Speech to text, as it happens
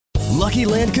Lucky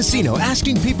Land Casino,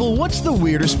 asking people, what's the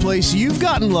weirdest place you've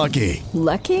gotten lucky?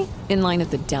 Lucky? In line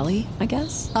at the deli, I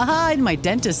guess? Aha, in my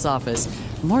dentist's office.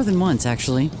 More than once,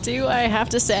 actually. Do I have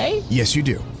to say? Yes, you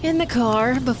do. In the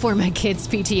car before my kids'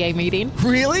 PTA meeting.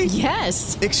 Really?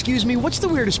 Yes. Excuse me, what's the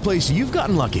weirdest place you've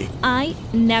gotten lucky? I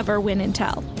never win and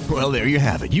tell. Well, there you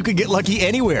have it. You can get lucky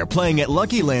anywhere, playing at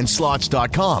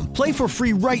LuckyLandSlots.com. Play for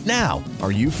free right now.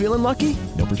 Are you feeling lucky?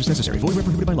 No purchase necessary. Void where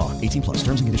prohibited by law. 18 plus.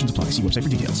 Terms and conditions apply. See website for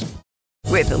details.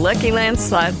 With the Lucky Land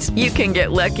Slots, you can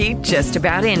get lucky just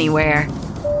about anywhere.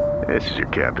 This is your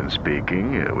captain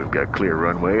speaking. We've got clear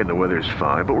runway and the weather's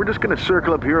fine, but we're just going to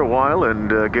circle up here a while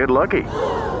and get lucky.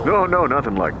 No,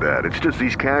 nothing like that. It's just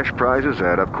these cash prizes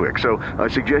add up quick. So I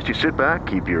suggest you sit back,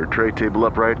 keep your tray table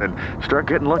upright, and start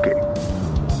getting lucky.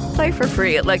 Play for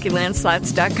free at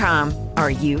LuckyLandSlots.com.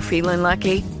 Are you feeling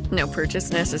lucky? No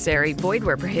purchase necessary. Void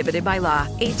where prohibited by law.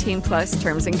 18 plus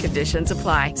terms and conditions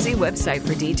apply. See website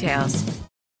for details.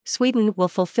 Sweden will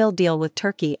fulfill deal with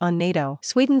Turkey on NATO.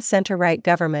 Sweden's center-right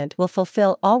government will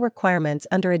fulfill all requirements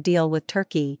under a deal with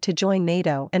Turkey to join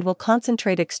NATO and will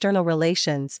concentrate external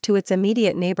relations to its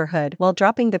immediate neighborhood while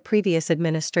dropping the previous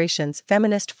administration's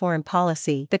feminist foreign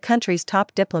policy, the country's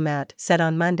top diplomat said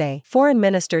on Monday. Foreign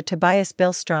Minister Tobias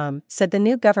Billström said the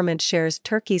new government shares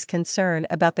Turkey's concern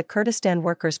about the Kurdistan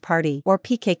Workers' Party, or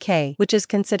PKK, which is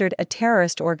considered a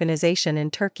terrorist organization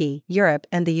in Turkey, Europe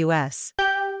and the US.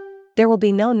 There will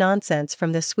be no nonsense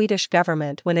from the Swedish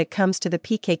government when it comes to the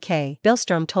PKK,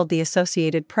 Billström told the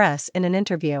Associated Press in an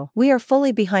interview. We are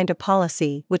fully behind a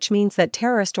policy which means that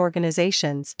terrorist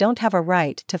organizations don't have a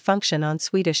right to function on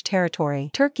Swedish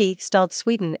territory. Turkey stalled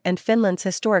Sweden and Finland's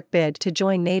historic bid to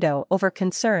join NATO over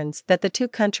concerns that the two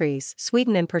countries,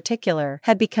 Sweden in particular,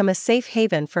 had become a safe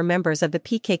haven for members of the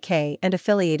PKK and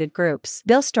affiliated groups.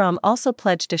 Billström also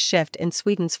pledged a shift in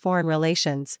Sweden's foreign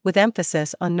relations, with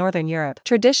emphasis on Northern Europe.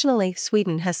 Traditionally,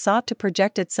 Sweden has sought to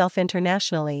project itself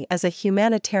internationally as a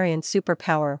humanitarian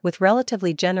superpower with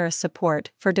relatively generous support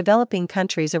for developing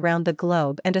countries around the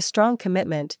globe and a strong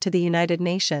commitment to the United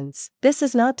Nations. This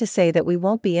is not to say that we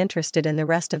won't be interested in the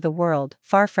rest of the world,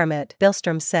 far from it,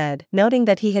 Billström said, noting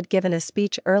that he had given a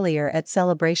speech earlier at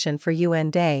Celebration for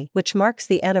UN Day, which marks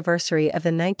the anniversary of the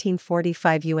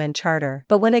 1945 UN Charter.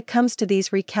 But when it comes to these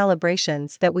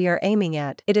recalibrations that we are aiming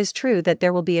at, it is true that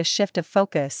there will be a shift of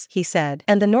focus, he said,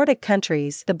 and the Nordic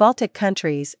countries, the Baltic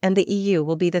countries, and the EU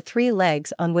will be the three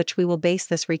legs on which we will base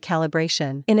this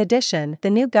recalibration. In addition, the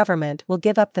new government will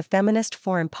give up the feminist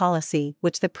foreign policy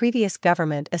which the previous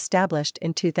government established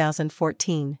in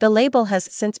 2014. The label has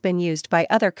since been used by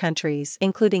other countries,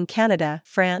 including Canada,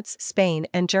 France, Spain,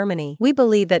 and Germany. We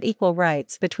believe that equal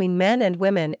rights between men and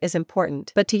women is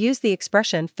important, but to use the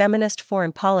expression feminist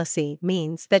foreign policy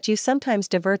means that you sometimes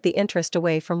divert the interest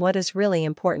away from what is really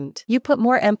important. You put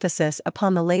more emphasis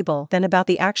upon the label than about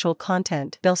the actual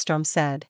content, Billström said.